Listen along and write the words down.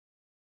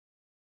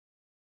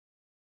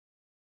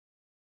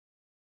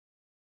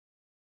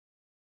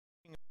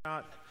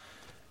About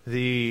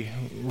the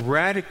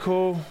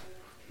radical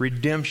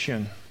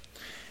redemption.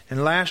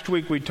 And last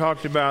week we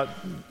talked about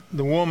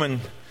the woman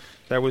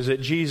that was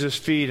at Jesus'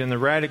 feet and the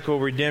radical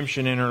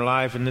redemption in her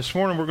life. And this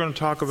morning we're going to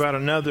talk about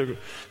another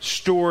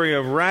story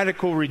of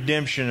radical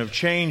redemption, of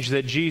change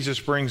that Jesus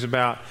brings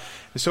about.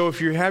 And so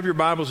if you have your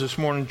Bibles this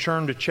morning,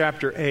 turn to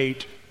chapter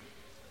 8.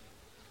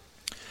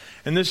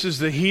 And this is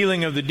the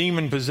healing of the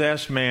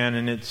demon-possessed man.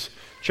 And it's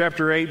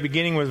chapter 8,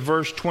 beginning with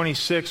verse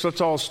 26. Let's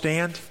all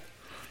stand.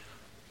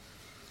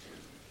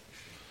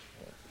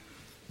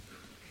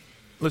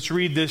 Let's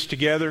read this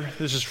together.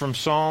 This is from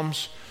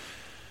Psalms,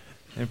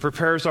 and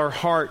prepares our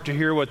heart to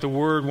hear what the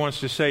Word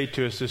wants to say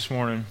to us this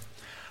morning.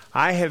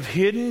 I have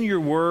hidden your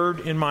word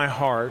in my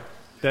heart,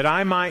 that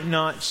I might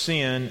not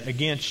sin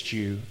against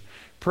you.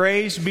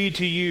 Praise be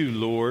to you,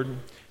 Lord.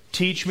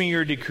 Teach me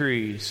your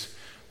decrees.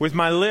 With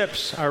my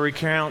lips I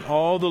recount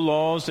all the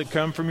laws that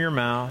come from your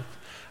mouth.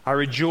 I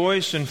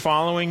rejoice in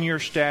following your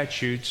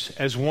statutes,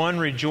 as one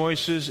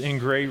rejoices in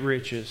great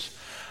riches.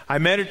 I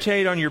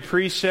meditate on your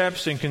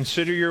precepts and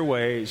consider your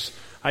ways.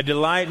 I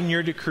delight in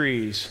your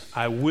decrees.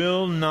 I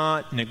will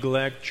not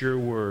neglect your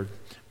word.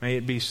 May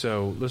it be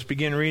so. Let's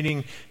begin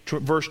reading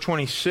verse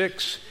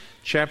 26,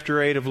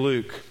 chapter 8 of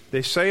Luke.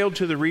 They sailed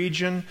to the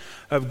region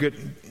of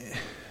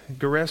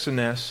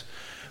Gerasenes,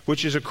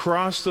 which is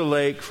across the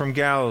lake from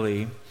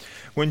Galilee.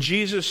 When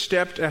Jesus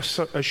stepped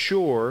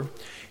ashore,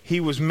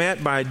 he was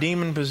met by a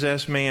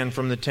demon-possessed man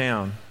from the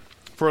town.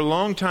 For a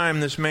long time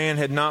this man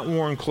had not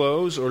worn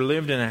clothes or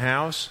lived in a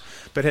house,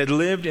 but had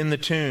lived in the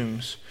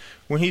tombs.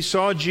 When he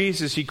saw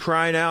Jesus, he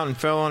cried out and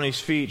fell on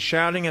his feet,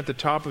 shouting at the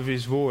top of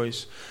his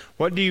voice,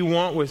 "What do you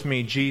want with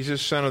me,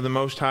 Jesus, Son of the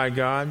Most High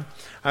God?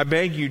 I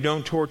beg you,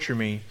 don't torture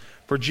me."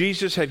 For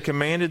Jesus had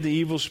commanded the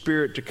evil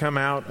spirit to come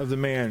out of the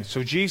man.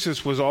 So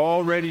Jesus was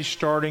already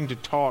starting to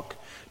talk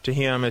to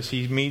him as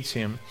he meets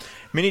him.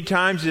 Many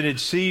times it had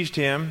seized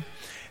him,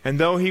 and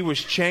though he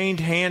was chained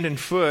hand and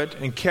foot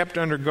and kept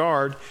under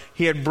guard,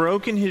 he had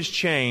broken his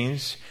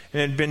chains and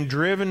had been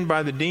driven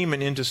by the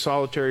demon into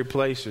solitary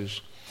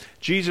places.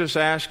 Jesus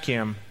asked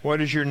him,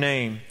 "What is your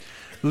name?"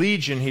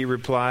 "Legion," he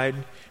replied,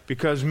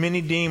 because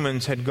many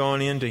demons had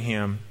gone into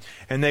him,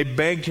 and they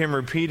begged him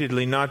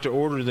repeatedly not to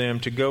order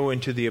them to go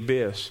into the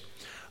abyss.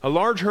 A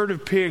large herd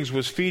of pigs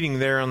was feeding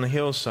there on the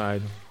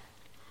hillside.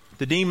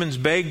 The demons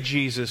begged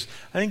Jesus.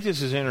 I think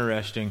this is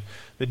interesting.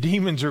 The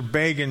demons are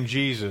begging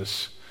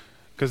Jesus,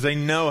 because they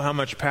know how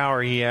much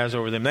power he has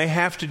over them. They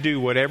have to do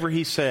whatever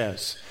he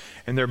says,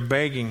 and they're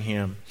begging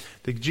him.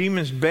 The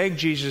demons begged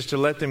Jesus to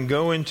let them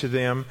go into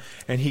them,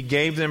 and he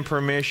gave them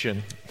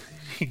permission.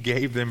 He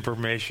gave them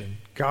permission.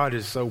 God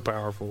is so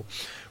powerful.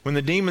 When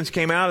the demons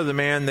came out of the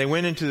man, they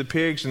went into the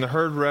pigs, and the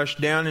herd rushed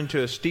down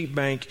into a steep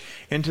bank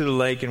into the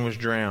lake and was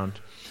drowned.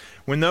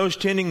 When those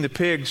tending the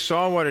pigs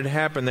saw what had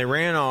happened, they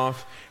ran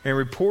off and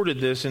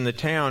reported this in the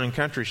town and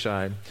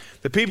countryside.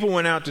 The people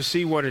went out to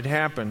see what had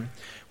happened.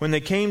 When they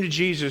came to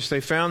Jesus,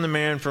 they found the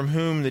man from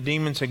whom the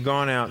demons had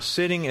gone out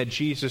sitting at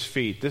Jesus'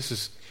 feet.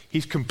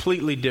 He's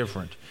completely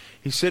different.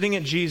 He's sitting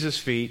at Jesus'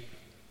 feet,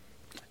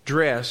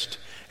 dressed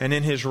and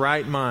in his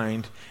right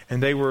mind,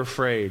 and they were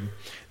afraid.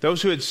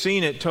 Those who had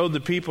seen it told the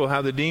people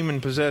how the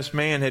demon-possessed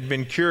man had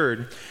been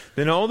cured.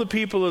 Then all the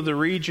people of the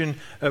region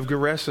of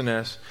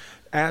Gerasenes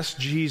asked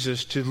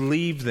Jesus to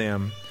leave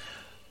them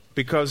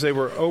because they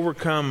were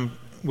overcome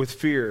with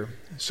fear.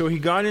 So he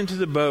got into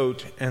the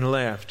boat and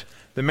left.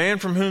 The man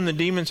from whom the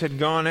demons had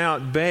gone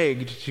out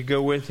begged to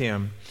go with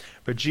him,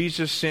 but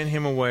Jesus sent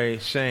him away,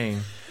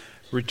 saying,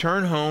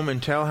 "Return home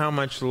and tell how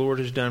much the Lord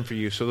has done for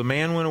you." So the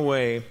man went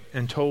away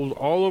and told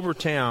all over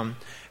town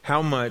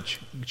how much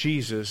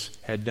Jesus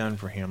had done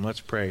for him. Let's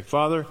pray.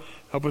 Father,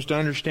 help us to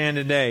understand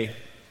today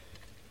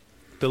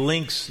the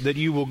lengths that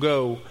you will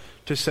go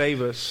to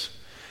save us,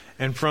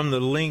 and from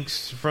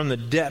the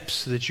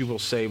depths that you will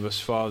save us,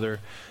 Father.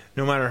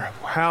 No matter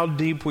how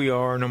deep we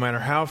are, no matter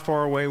how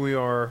far away we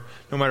are,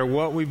 no matter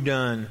what we've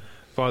done,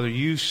 Father,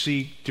 you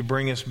seek to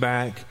bring us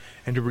back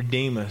and to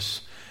redeem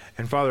us.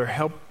 And Father,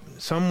 help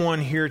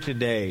someone here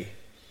today,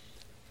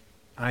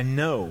 I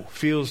know,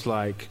 feels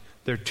like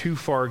they're too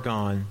far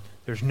gone.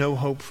 There's no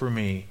hope for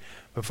me.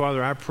 But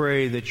Father, I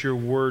pray that your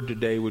word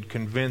today would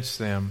convince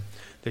them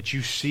that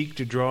you seek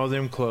to draw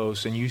them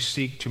close and you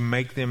seek to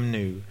make them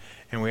new.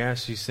 And we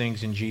ask these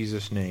things in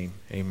Jesus' name.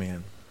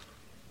 Amen.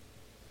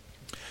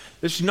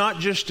 This is not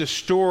just a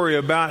story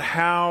about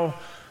how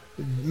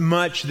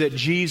much that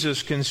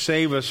Jesus can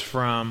save us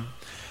from.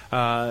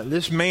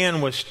 This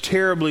man was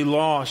terribly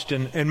lost,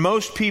 and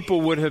most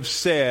people would have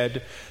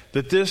said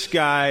that this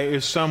guy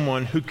is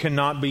someone who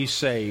cannot be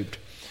saved.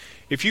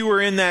 If you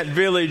were in that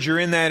village or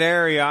in that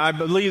area, I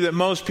believe that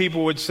most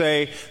people would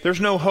say,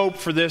 there's no hope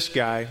for this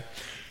guy.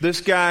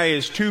 This guy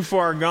is too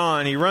far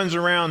gone. He runs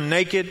around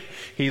naked.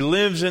 He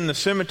lives in the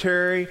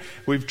cemetery.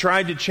 We've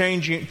tried to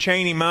chain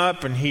him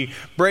up, and he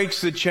breaks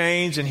the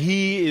chains, and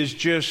he is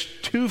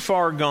just too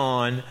far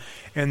gone,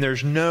 and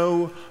there's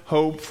no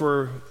hope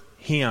for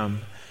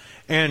him.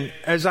 And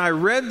as I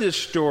read this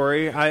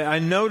story, I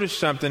noticed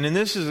something, and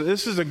this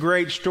is a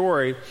great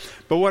story,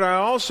 but what I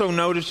also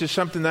noticed is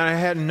something that I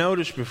hadn't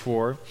noticed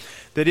before,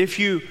 that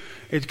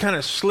it kind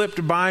of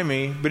slipped by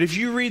me, but if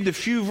you read the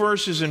few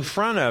verses in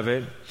front of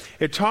it,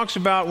 it talks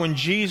about when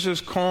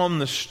Jesus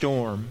calmed the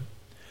storm.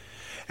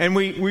 And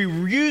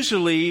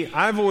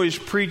I've always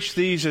preached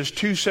these as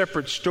two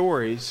separate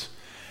stories,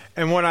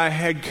 and what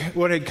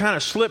had kind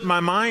of slipped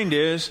my mind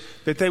is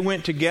that they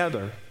went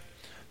together,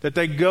 that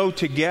they go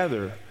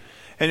together.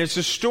 And it's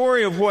a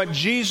story of what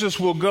Jesus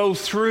will go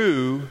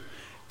through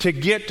to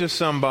get to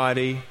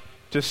somebody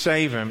to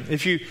save him.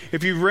 If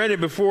you've read it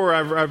before,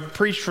 I've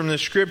preached from the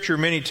scripture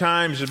many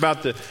times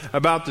about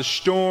the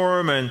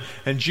storm and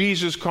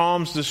Jesus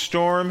calms the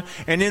storm.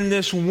 And in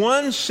this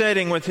one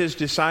setting with his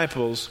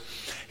disciples,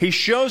 he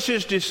shows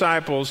his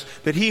disciples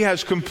that he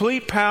has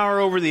complete power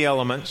over the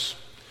elements.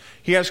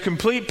 He has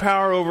complete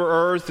power over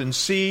earth and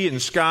sea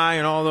and sky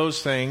and all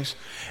those things.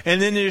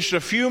 And then in just a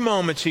few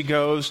moments he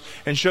goes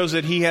and shows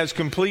that he has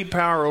complete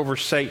power over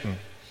Satan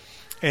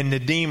and the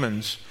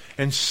demons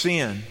and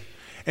sin.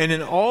 And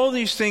in all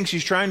these things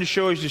he's trying to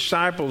show his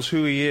disciples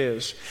who he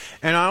is.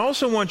 And I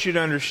also want you to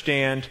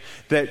understand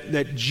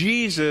that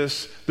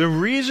Jesus, the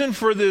reason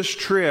for this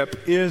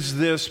trip is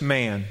this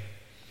man.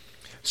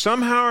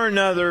 Somehow or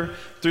another,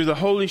 through the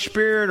Holy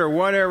Spirit or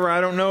whatever, I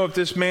don't know if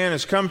this man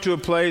has come to a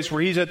place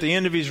where he's at the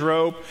end of his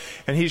rope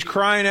and he's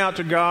crying out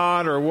to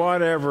God or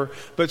whatever,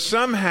 but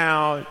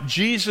somehow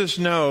Jesus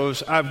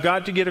knows, I've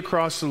got to get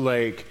across the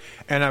lake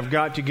and I've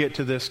got to get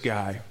to this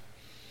guy.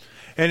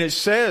 And it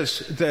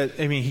says that,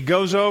 he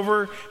goes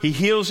over, he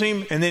heals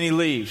him, and then he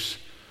leaves.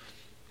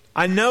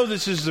 I know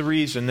this is the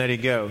reason that he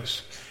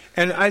goes.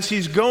 And as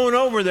he's going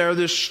over there,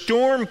 this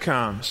storm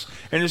comes.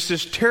 And it's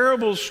this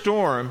terrible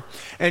storm.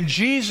 And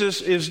Jesus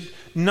is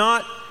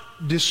not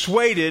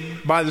dissuaded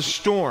by the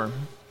storm.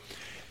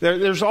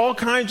 There's all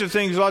kinds of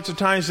things, lots of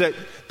times,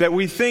 that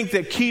we think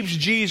that keeps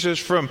Jesus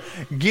from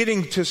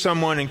getting to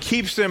someone and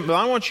keeps them. But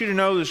I want you to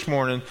know this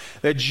morning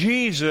that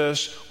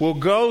Jesus will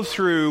go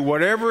through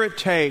whatever it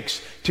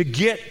takes to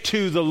get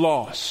to the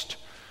lost.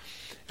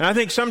 And I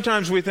think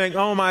sometimes we think,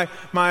 oh,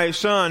 my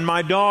son,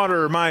 my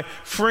daughter, my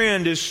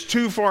friend is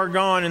too far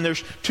gone, and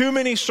there's too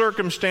many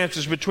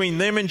circumstances between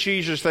them and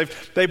Jesus.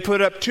 They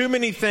put up too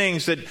many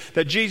things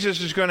that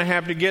Jesus is going to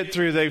have to get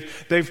through.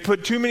 They've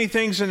put too many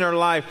things in their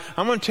life.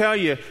 I'm going to tell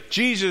you,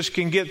 Jesus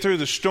can get through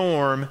the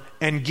storm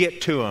and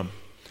get to them.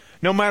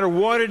 No matter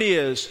what it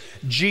is,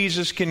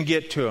 Jesus can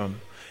get to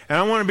them. And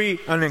I want to be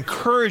an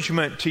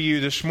encouragement to you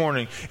this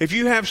morning. If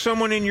you have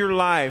someone in your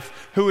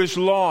life who is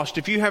lost,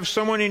 if you have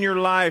someone in your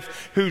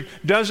life who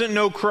doesn't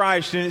know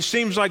Christ and it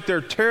seems like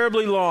they're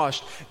terribly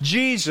lost,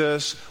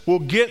 Jesus will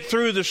get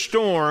through the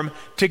storm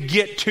to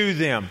get to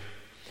them.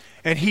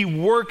 And he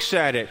works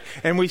at it.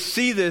 And we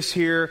see this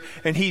here,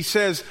 and he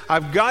says,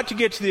 I've got to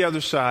get to the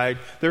other side.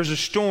 There's a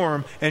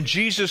storm, and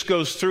Jesus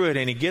goes through it,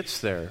 and he gets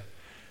there.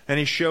 And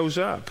he shows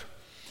up.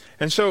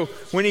 And so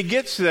when he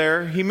gets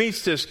there, he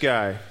meets this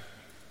guy.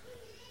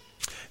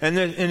 And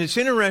it's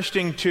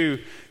interesting to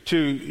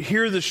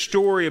hear the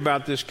story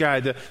about this guy.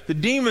 The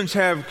demons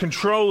have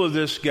control of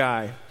this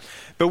guy.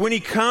 But when he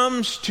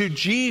comes to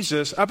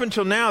Jesus, up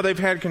until now they've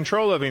had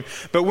control of him.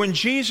 But when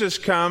Jesus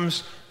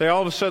comes, they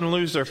all of a sudden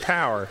lose their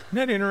power. Isn't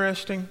that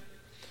interesting?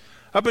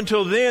 Up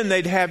until then,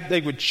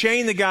 they would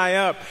chain the guy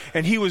up,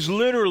 and he was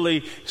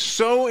literally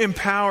so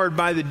empowered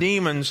by the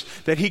demons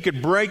that he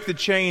could break the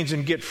chains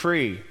and get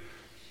free.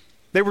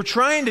 They were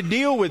trying to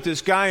deal with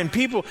this guy, and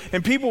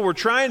people were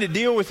trying to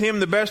deal with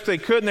him the best they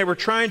could, and they were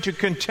trying to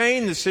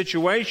contain the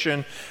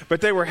situation, but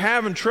they were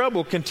having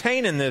trouble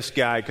containing this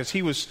guy because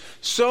he was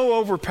so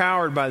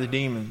overpowered by the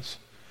demons.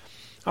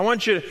 I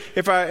want you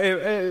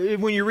to,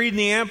 when you read in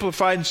the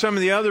Amplified and some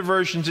of the other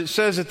versions, it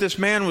says that this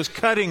man was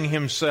cutting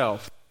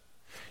himself.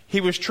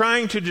 He was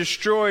trying to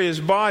destroy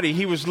his body.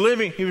 He was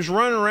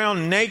running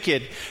around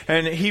naked,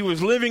 and he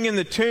was living in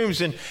the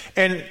tombs, and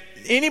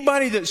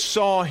anybody that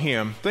saw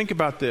him, think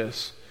about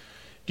this.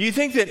 Do you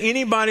think that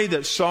anybody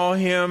that saw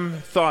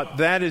him thought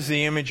that is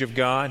the image of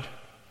God?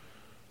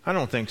 I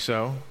don't think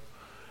so.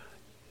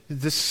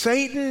 The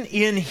Satan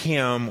in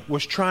him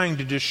was trying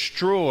to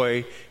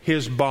destroy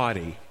his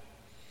body.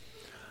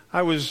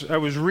 I was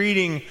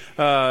reading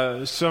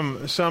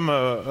some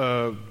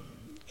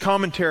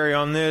commentary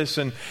on this,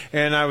 and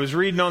I was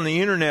reading on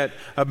the internet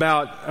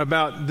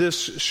about this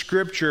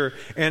scripture,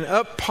 and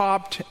up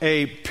popped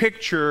a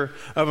picture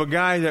of a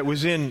guy that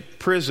was in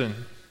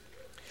prison,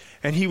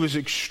 and he was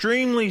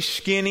extremely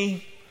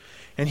skinny,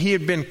 and he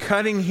had been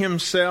cutting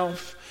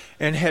himself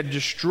and had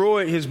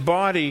destroyed, his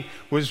body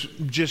was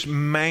just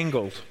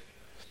mangled.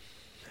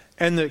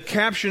 And the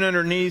caption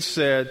underneath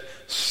said,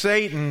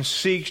 Satan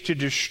seeks to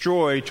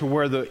destroy to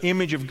where the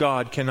image of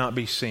God cannot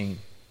be seen.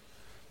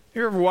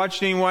 You ever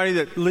watched anybody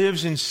that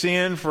lives in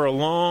sin for a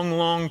long,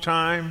 long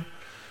time?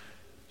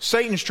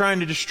 Satan's trying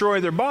to destroy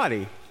their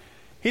body.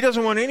 He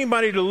doesn't want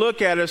anybody to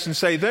look at us and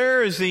say,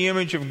 there is the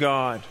image of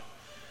God.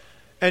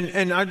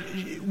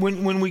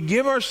 When we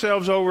give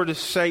ourselves over to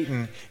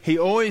Satan, he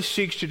always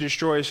seeks to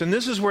destroy us. And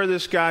this is where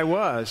this guy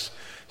was.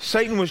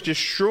 Satan was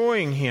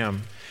destroying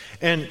him.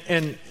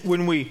 And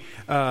when we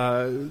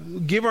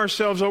give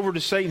ourselves over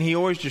to Satan, he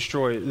always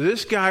destroys it.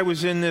 This guy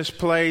was in this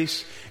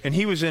place, and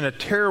he was in a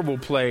terrible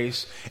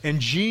place, and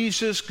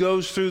Jesus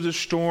goes through the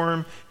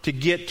storm to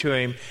get to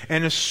him.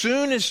 And as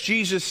soon as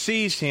Jesus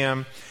sees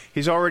him,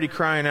 he's already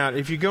crying out.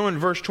 If you go in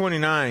verse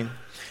 29,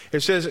 it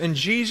says, and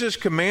Jesus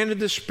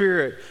commanded the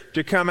spirit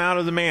to come out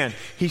of the man.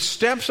 He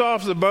steps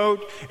off the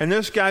boat, and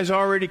this guy's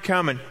already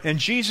coming. And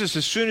Jesus,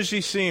 as soon as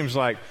he sees him, is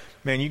like,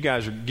 man, you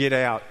guys get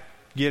out.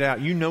 Get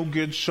out. You no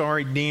good,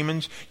 sorry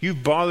demons.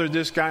 You've bothered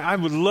this guy. I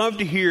would love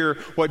to hear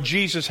what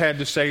Jesus had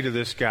to say to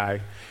this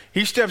guy.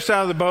 He steps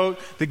out of the boat.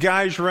 The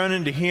guy's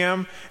running to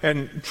him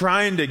and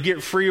trying to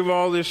get free of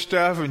all this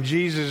stuff. And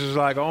Jesus is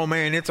like, oh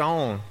man, it's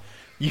on.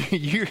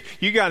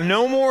 You got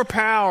no more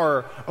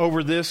power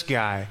over this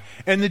guy.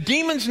 And the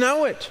demons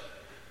know it.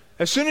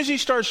 As soon as he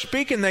starts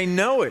speaking, they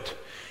know it.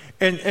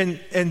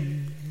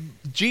 And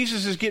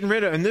Jesus is getting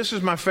rid of it. And this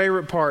is my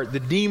favorite part. The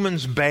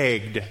demons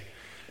begged.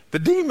 The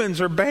demons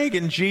are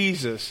begging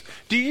Jesus.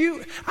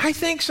 I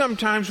think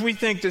sometimes we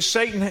think that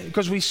Satan,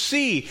 because we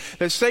see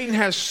that Satan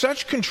has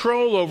such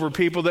control over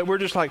people that we're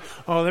just like,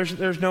 oh,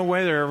 there's no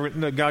way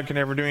that God can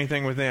ever do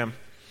anything with them.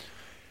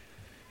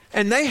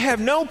 And they have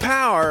no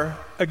power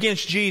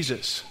against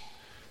Jesus.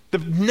 The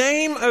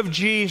name of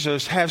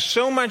Jesus has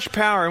so much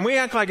power, and we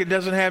act like it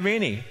doesn't have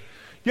any.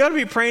 You ought to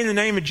be praying the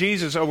name of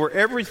Jesus over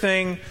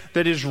everything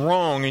that is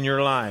wrong in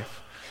your life.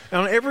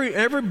 And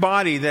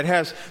everybody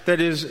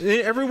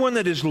everyone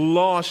that is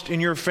lost in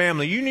your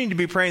family, you need to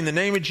be praying the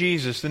name of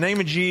Jesus, the name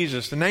of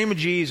Jesus, the name of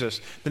Jesus,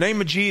 the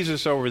name of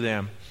Jesus over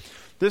them.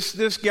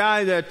 This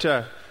guy that,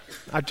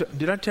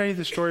 did I tell you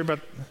the story about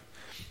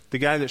the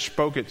guy that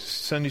spoke at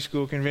Sunday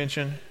school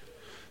convention?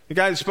 The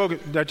guy that spoke,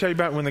 did I tell you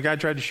about when the guy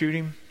tried to shoot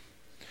him?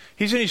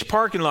 He's in his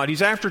parking lot.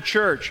 He's after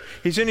church.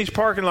 He's in his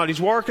parking lot.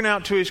 He's walking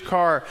out to his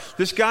car.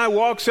 This guy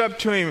walks up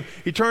to him.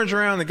 He turns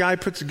around. The guy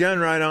puts a gun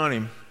right on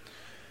him.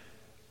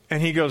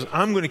 And he goes,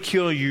 I'm going to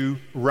kill you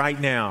right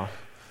now.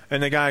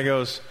 And the guy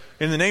goes,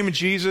 in the name of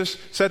Jesus,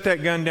 set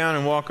that gun down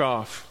and walk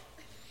off.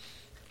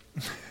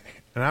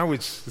 And I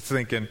was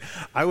thinking,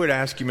 I would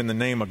ask him in the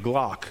name of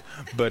Glock.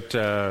 But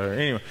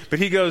anyway, but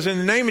he goes, in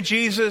the name of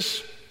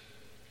Jesus,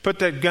 put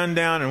that gun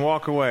down and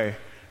walk away.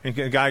 And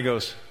the guy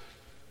goes,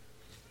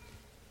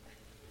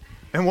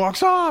 and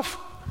walks off.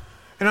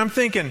 And I'm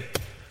thinking,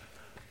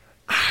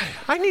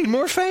 I need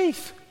more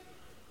faith.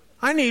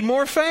 I need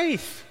more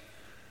faith.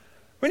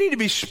 We need to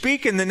be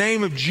speaking the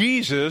name of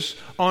Jesus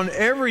on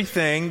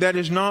everything that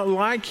is not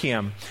like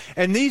him.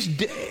 And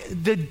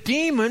the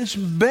demons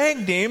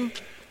begged him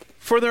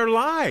for their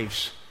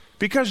lives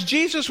because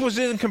Jesus was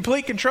in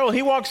complete control.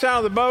 He walks out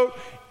of the boat,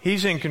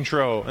 he's in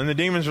control. And the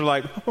demons are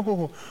like,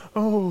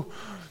 oh,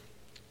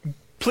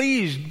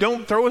 please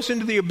don't throw us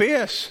into the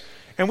abyss.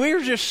 And we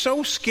are just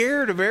so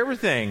scared of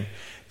everything.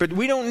 But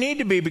we don't need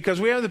to be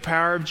because we have the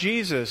power of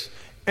Jesus.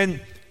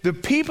 And the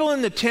people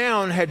in the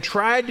town had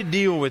tried to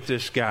deal with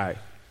this guy.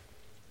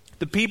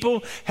 The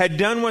people had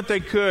done what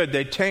they could.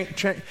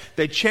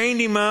 They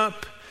chained him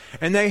up,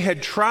 and they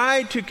had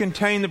tried to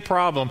contain the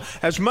problem.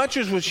 As much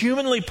as was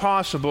humanly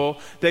possible,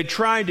 they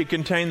tried to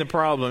contain the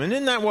problem. And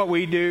isn't that what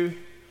we do?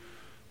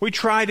 We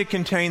try to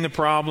contain the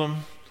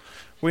problem.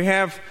 We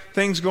have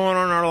things going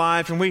on in our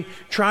life, and we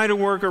try to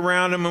work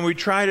around them, and we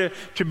try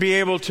to be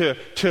able to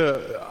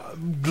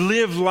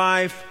live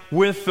life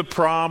with the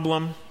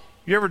problem.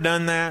 You ever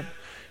done that?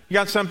 You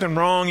got something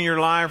wrong in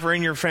your life or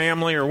in your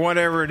family or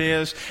whatever it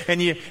is,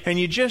 and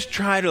you just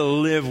try to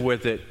live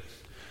with it.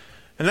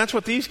 And that's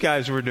what these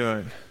guys were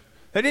doing.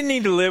 They didn't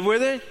need to live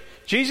with it.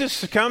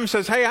 Jesus comes and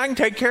says, hey, I can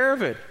take care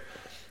of it.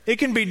 It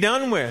can be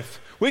done with.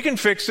 We can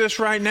fix this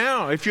right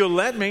now if you'll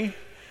let me.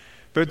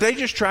 But they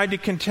just tried to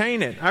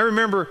contain it. I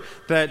remember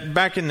that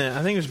I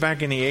think it was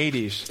back in the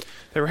 80s,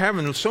 they were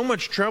having so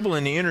much trouble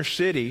in the inner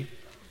city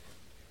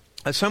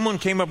that someone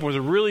came up with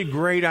a really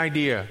great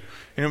idea.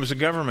 And it was a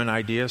government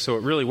idea, so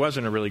it really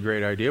wasn't a really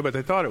great idea, but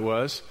they thought it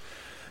was.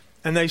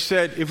 And they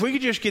said, if we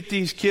could just get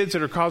these kids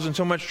that are causing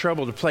so much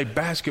trouble to play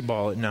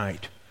basketball at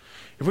night,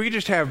 if we could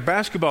just have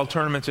basketball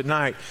tournaments at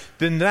night,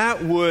 then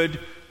that would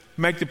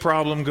make the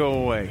problem go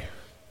away.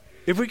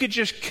 If we could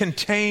just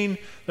contain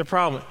the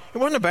problem. It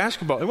wasn't a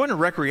basketball, it wasn't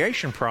a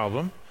recreation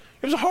problem.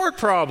 It was a heart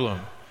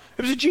problem.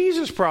 It was a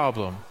Jesus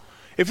problem.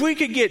 If we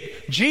could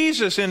get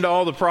Jesus into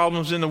all the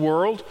problems in the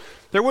world,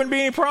 there wouldn't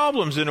be any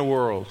problems in the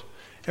world.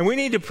 And we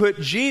need to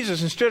put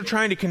Jesus, instead of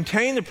trying to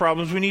contain the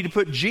problems, we need to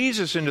put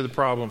Jesus into the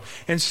problem.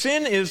 And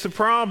sin is the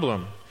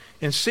problem.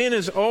 And sin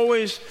is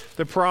always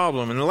the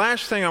problem. And the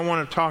last thing I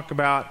want to talk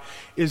about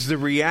is the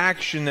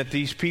reaction that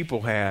these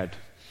people had.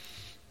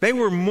 They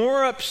were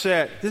more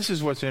upset. This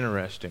is what's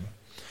interesting.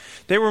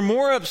 They were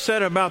more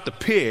upset about the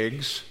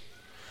pigs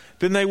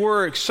than they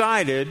were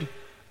excited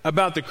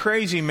about the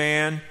crazy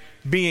man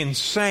being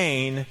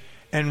sane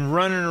and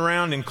running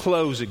around in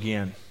clothes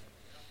again.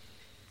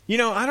 You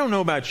know, I don't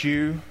know about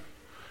you,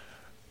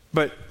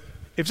 but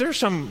if there's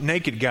some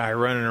naked guy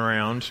running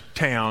around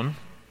town,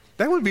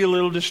 that would be a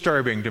little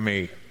disturbing to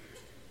me.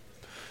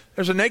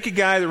 There's a naked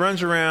guy that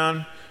runs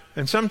around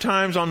and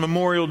sometimes on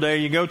Memorial Day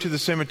you go to the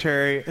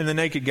cemetery and the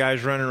naked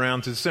guy's running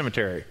around to the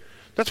cemetery.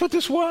 That's what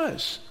this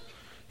was.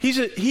 He's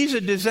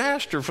a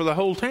disaster for the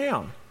whole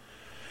town.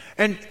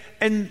 And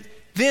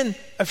then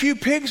a few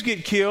pigs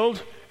get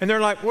killed, and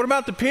they're like, what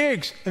about the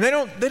pigs? And they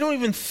don't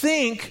even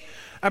think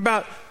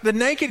about the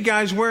naked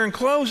guy's wearing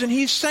clothes and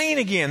he's sane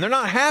again. They're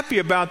not happy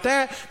about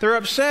that. They're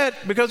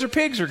upset because their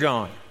pigs are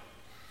gone.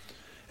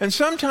 And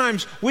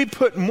sometimes we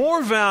put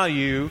more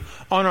value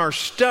on our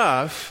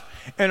stuff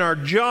and our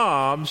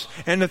jobs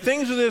and the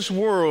things of this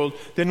world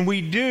than we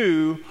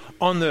do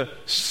on the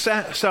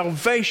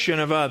salvation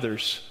of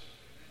others.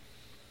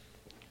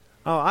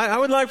 I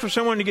would like for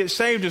someone to get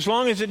saved as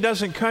long as it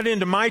doesn't cut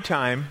into my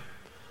time.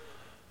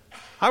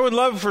 I would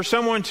love for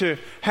someone to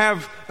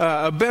have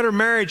a better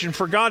marriage and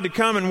for God to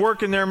come and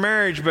work in their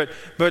marriage,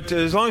 but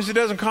as long as it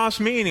doesn't cost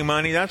me any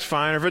money, that's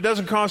fine. If it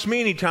doesn't cost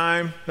me any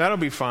time, that'll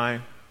be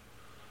fine.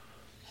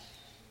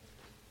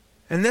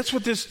 And that's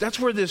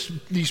where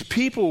these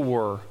people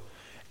were.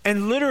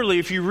 And literally,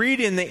 if you read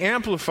in the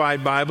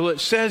Amplified Bible, it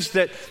says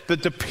that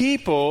the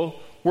people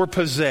were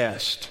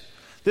possessed.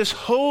 This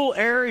whole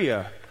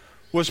area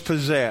was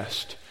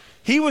possessed.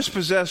 He was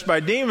possessed by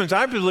demons.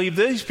 I believe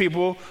these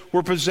people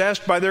were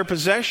possessed by their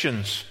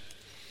possessions.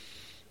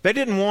 They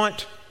didn't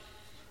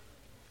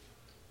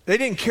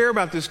care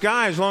about this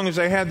guy as long as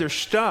they had their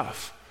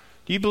stuff.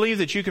 Do you believe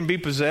that you can be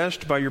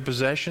possessed by your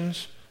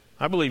possessions?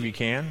 I believe you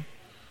can.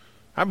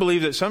 I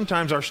believe that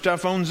sometimes our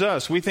stuff owns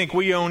us. We think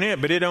we own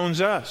it, but it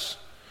owns us.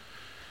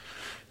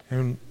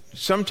 And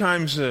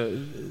sometimes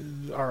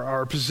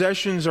our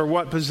possessions are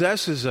what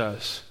possesses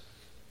us.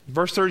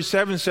 Verse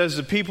 37 says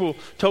the people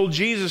told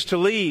Jesus to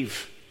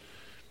leave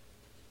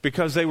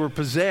because they were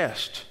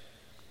possessed.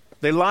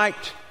 They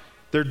liked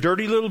their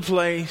dirty little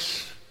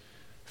place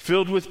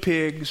filled with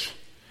pigs,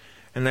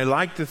 and they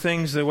liked the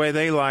things the way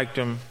they liked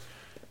them,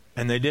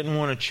 and they didn't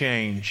want to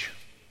change.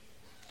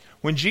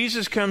 When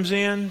Jesus comes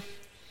in,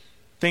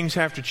 things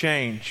have to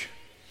change.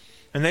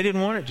 And they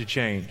didn't want it to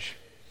change.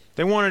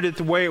 They wanted it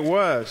the way it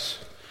was.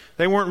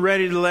 They weren't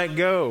ready to let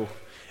go.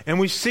 And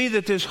we see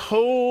that this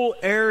whole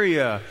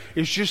area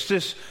is just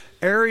this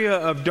area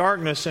of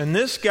darkness. And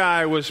this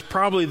guy was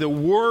probably the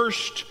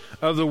worst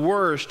of the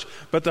worst,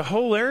 but the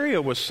whole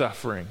area was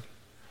suffering.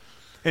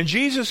 And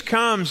Jesus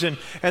comes, and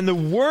the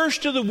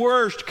worst of the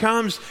worst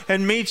comes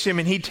and meets him,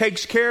 and he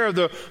takes care of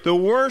the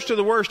worst of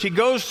the worst. He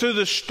goes through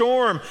the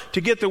storm to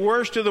get the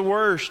worst of the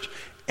worst.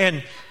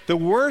 And the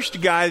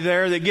worst guy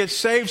there that gets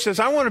saved says,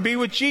 I want to be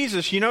with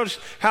Jesus. You notice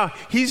how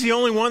he's the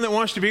only one that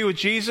wants to be with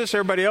Jesus?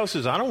 Everybody else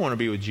says, I don't want to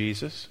be with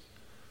Jesus.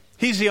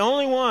 He's the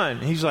only one.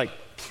 He's like,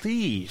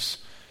 please,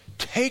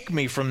 take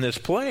me from this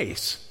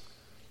place.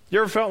 You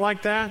ever felt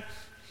like that?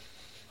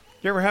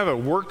 You ever have a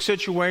work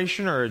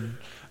situation or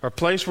a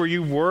place where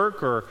you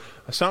work or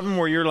something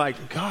where you're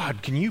like,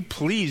 God, can you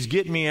please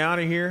get me out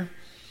of here?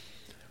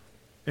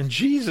 And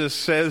Jesus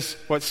says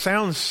what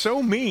sounds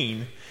so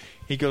mean.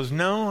 He goes,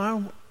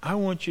 no, I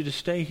want you to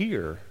stay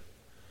here.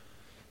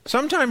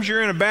 Sometimes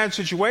you're in a bad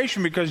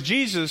situation because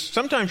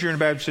sometimes you're in a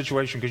bad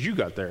situation because you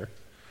got there.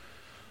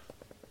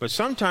 But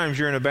sometimes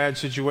you're in a bad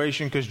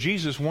situation because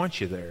Jesus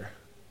wants you there.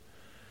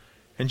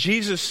 And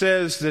Jesus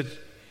says that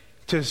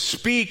to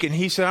speak, and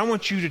he said, I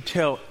want you to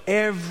tell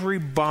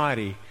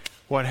everybody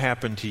what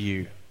happened to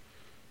you.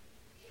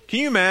 Can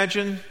you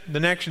imagine the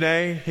next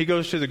day he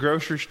goes to the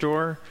grocery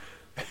store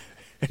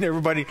and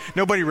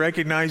nobody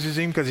recognizes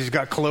him because he's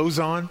got clothes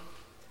on?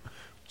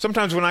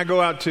 Sometimes when I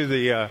go out to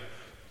the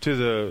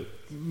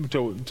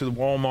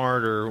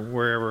Walmart or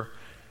wherever,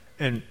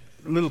 and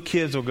little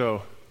kids will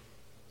go,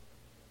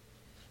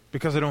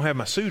 because I don't have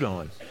my suit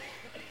on.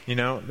 You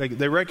know,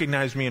 they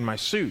recognize me in my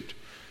suit.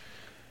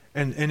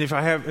 And if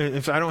I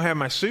don't have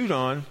my suit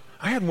on,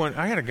 I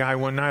had a guy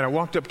one night, I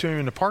walked up to him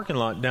in the parking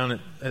lot down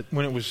at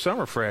when it was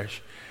Summer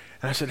Fresh.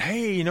 And I said,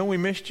 hey, we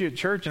missed you at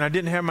church, and I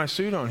didn't have my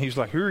suit on. He's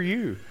like, who are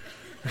you?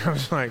 And I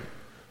was like,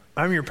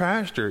 I'm your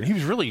pastor. And he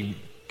was really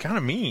kind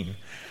of mean.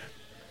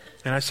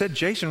 And I said,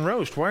 Jason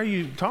Roast, why are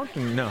you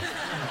talking to me? No.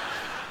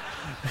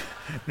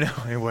 No,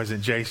 it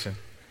wasn't Jason.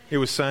 It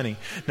was Sonny.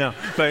 No,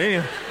 but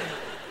anyway.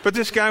 But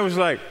this guy was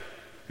like,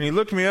 and he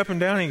looked me up and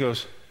down, and he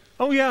goes,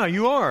 oh yeah,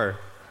 you are.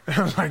 And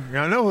I was like,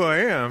 I know who I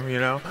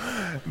am,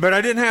 But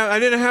I didn't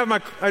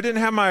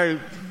have my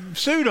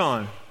suit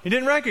on. He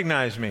didn't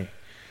recognize me.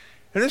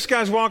 And this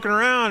guy's walking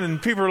around,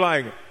 and people are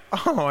like,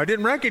 oh, I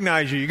didn't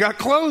recognize you. You got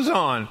clothes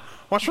on.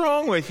 What's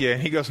wrong with you?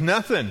 And he goes,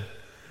 nothing.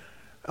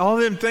 All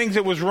them things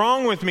that was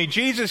wrong with me,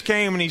 Jesus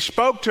came and he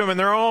spoke to them, and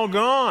they're all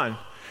gone.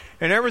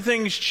 And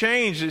everything's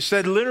changed. It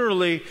said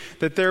literally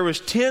that there was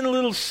 10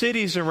 little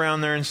cities around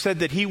there, and said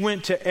that he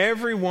went to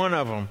every one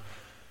of them.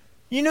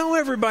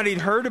 Everybody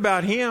had heard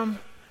about him.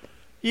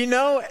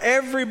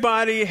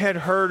 Everybody had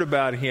heard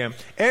about him.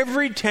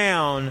 Every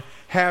town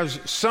has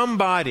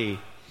somebody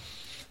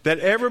that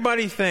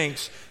everybody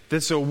thinks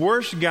that's the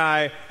worst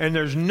guy, and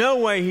there's no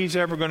way he's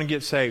ever going to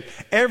get saved.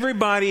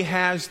 Everybody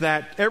has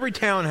that. Every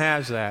town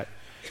has that.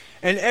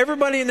 And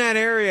everybody in that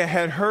area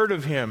had heard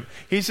of him.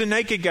 He's the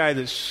naked guy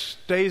that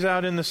stays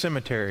out in the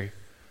cemetery.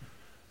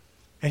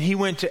 And he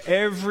went to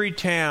every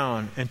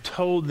town and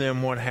told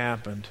them what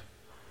happened.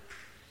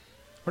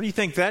 What do you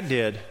think that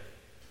did?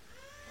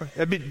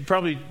 That'd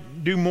probably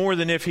do more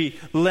than if he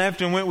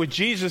left and went with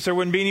Jesus. There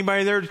wouldn't be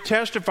anybody there to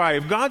testify.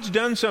 If God's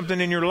done something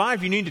in your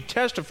life, you need to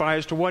testify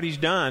as to what he's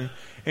done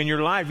in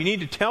your life. You need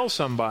to tell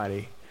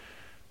somebody.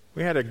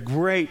 We had a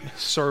great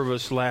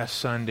service last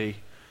Sunday.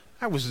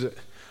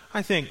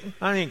 I think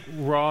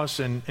Ross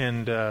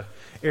and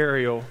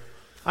Ariel,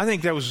 I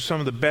think that was some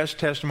of the best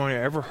testimony I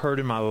ever heard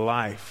in my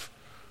life.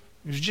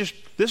 It was just,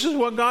 this is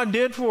what God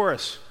did for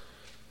us.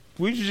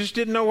 We just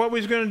didn't know what we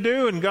was going to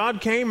do, and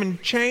God came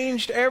and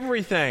changed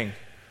everything.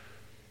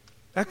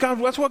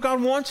 That's what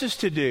God wants us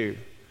to do.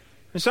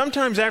 And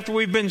sometimes after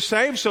we've been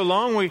saved so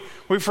long,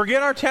 we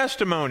forget our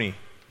testimony.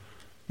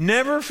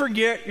 Never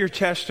forget your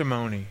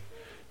testimony.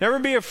 Never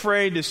be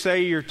afraid to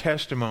say your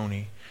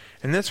testimony.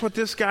 And that's what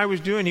this guy was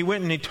doing. He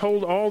went and he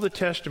told all the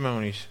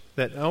testimonies,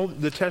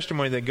 the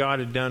testimony that God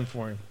had done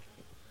for him.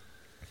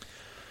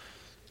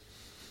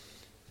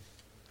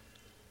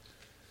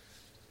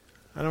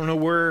 I don't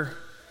know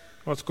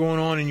what's going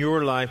on in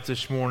your life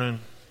this morning,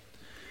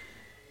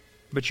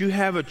 but you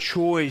have a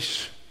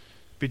choice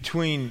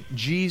between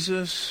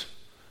Jesus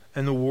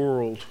and the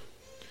world.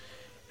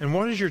 And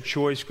what is your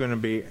choice going to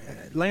be?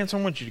 Lance, I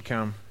want you to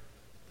come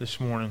this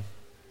morning.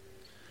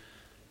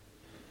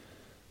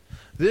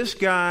 This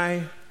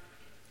guy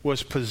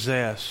was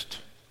possessed.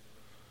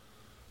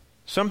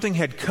 Something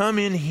had come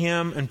in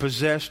him and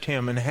possessed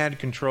him and had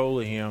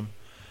control of him.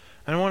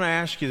 And I want to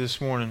ask you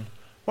this morning,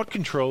 what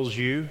controls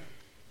you?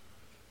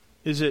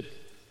 Is it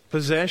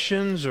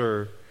possessions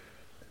or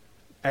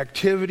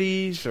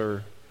activities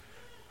or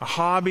a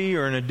hobby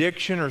or an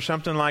addiction or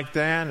something like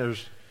that? Or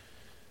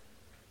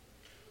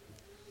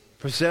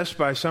possessed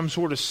by some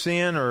sort of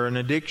sin or an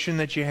addiction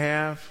that you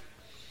have?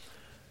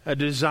 A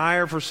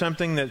desire for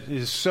something that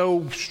is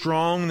so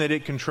strong that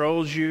it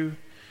controls you?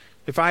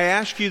 If I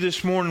asked you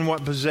this morning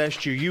what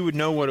possessed you, you would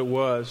know what it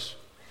was.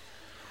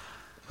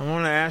 I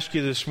want to ask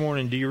you this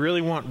morning, do you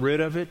really want rid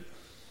of it?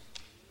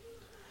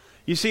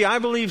 You see, I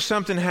believe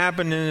something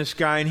happened in this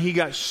guy, and he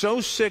got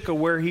so sick of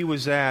where he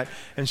was at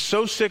and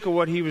so sick of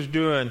what he was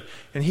doing,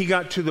 and he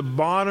got to the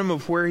bottom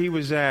of where he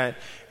was at.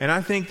 And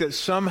I think that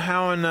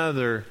somehow or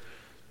another,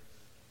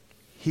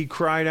 he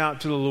cried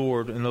out to the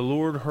Lord, and the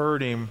Lord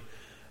heard him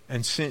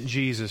and sent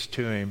Jesus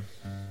to him.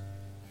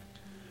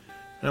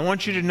 And I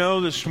want you to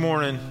know this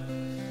morning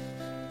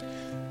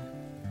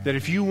that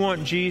if you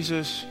want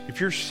Jesus, if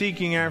you're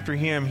seeking after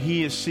him,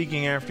 he is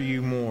seeking after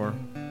you more.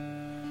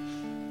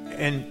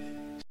 And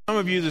some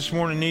of you this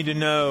morning need to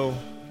know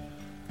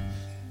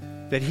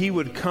that he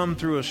would come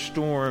through a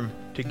storm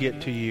to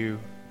get to you.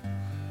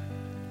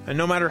 And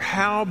no matter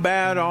how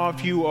bad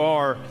off you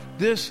are,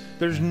 there's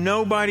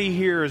nobody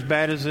here as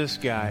bad as this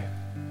guy.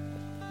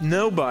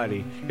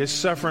 Nobody is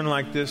suffering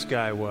like this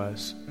guy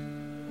was.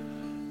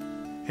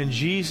 And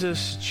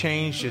Jesus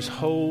changed his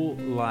whole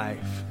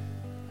life.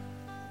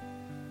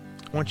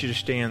 I want you to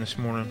stand this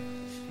morning.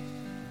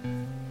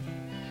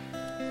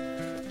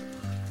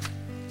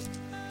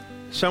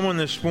 Someone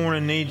this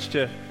morning needs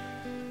to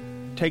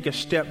take a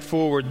step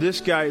forward.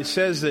 This guy, it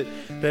says that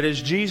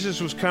as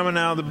Jesus was coming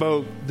out of the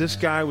boat, this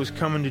guy was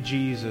coming to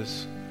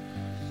Jesus.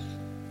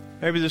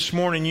 Maybe this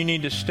morning you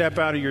need to step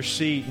out of your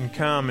seat and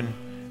come and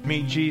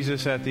meet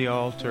Jesus at the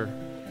altar.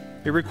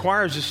 It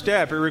requires a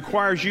step. It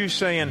requires you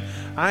saying,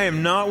 I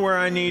am not where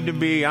I need to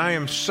be. I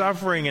am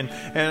suffering and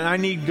I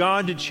need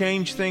God to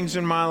change things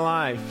in my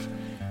life.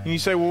 And you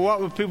say, well, what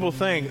will people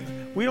think?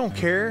 We don't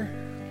care.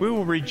 We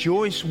will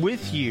rejoice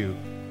with you.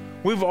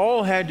 We've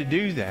all had to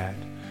do that.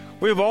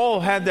 We've all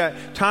had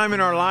that time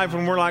in our life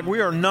when we're like, we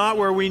are not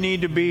where we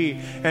need to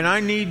be. And I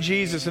need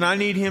Jesus and I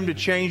need him to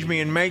change me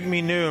and make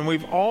me new. And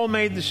we've all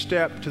made the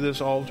step to this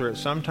altar at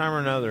some time or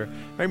another.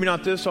 Maybe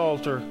not this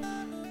altar.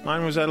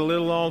 Mine was at a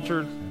little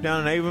altar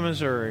down in Ava,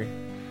 Missouri.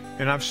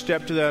 And I've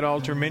stepped to that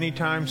altar many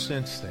times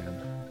since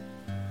then.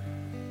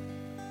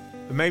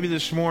 But maybe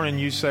this morning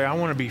you say, I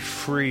want to be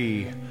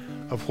free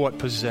of what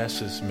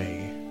possesses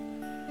me.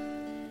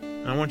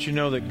 And I want you to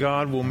know that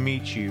God will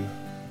meet you.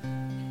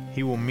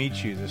 He will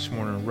meet you this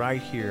morning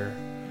right here.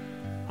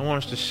 I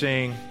want us to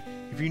sing.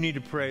 If you need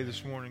to pray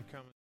this morning,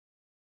 come.